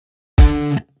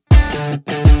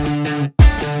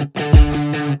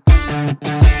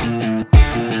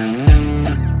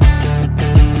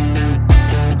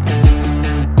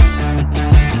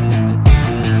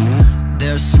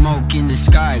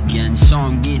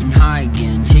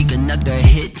another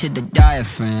hit to the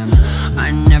diaphragm.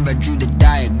 I never drew the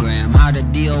diagram, how to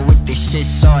deal with this shit,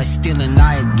 so I steal and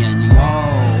lie again.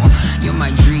 Whoa, you're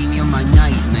my dream, you're my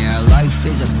nightmare. Life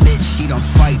is a bitch, she don't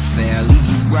fight fair. Leave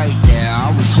you right there,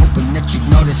 I was hoping that you'd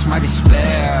notice my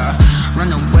despair.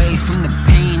 Run away from the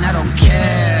pain, I don't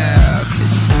care.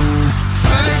 Cause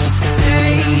first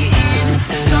day in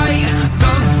sight,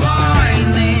 the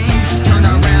violence. Turn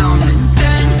around and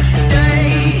then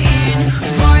they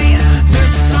invite the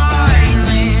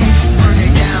silence. Burn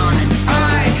it down and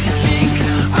I think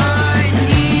I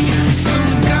need some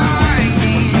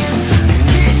guidance. The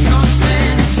kids don't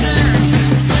stand a chance.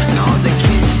 No, the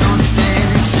kids don't stand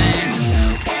a chance.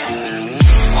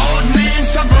 Old man,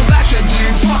 trouble back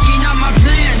again, fucking up my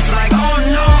plans like oh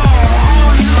no,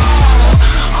 oh no.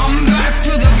 I'm back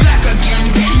to the black again,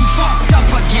 getting fucked up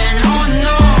again, oh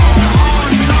no, oh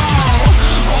no.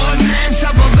 Old man,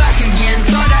 trouble back again,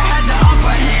 thought I had the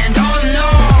upper hand, oh no,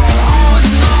 oh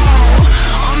no.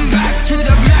 I'm back to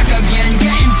the black again,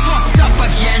 getting fucked up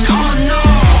again, oh no,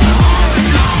 oh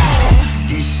no.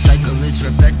 This cycle is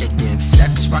repetitive,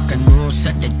 sex, rock and roll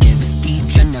sedatives.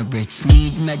 Degenerates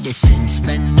need medicine,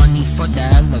 spend money for the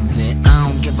hell of it. I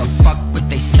don't give a fuck what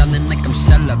they selling like I'm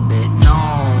celibate, no.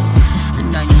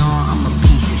 And I know I'm a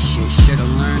piece of shit,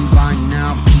 should've learned by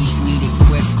now. Peace needed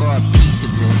quick or a piece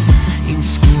of it. In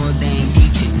school they ain't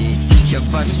teaching it. Each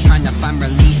of us trying to find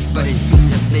release, but it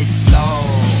seems a bit slow.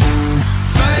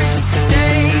 First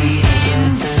day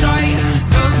in sight,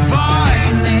 the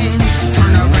violence.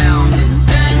 Turn around and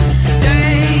then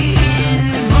they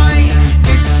invite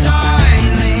the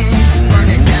silence. Burn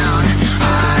it down,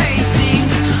 I think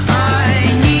I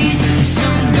need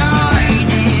some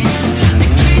guidance. The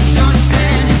kids don't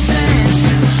stand a chance.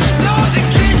 No, the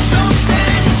kids don't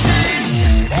stand a chance.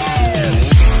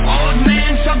 Old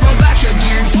man, trouble back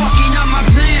again, fucking up my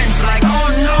plans like oh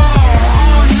no,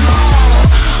 oh no.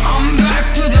 I'm back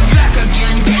to the black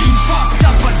again, getting fucked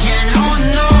up again, oh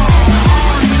no,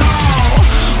 oh no.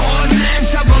 Old man,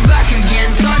 trouble back again,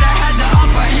 thought I had the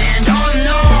upper hand, oh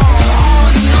no, oh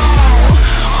no.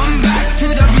 I'm back to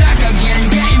the black again,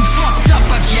 getting fucked up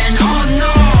again, oh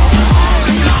no, oh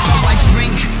no. I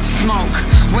drink, smoke,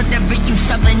 whatever you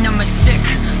selling, I'm a sick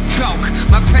joke.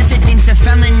 My president's a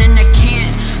felon and I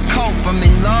can't cope. I'm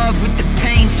in love with the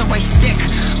pain, so I stick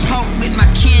poke with my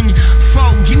kin.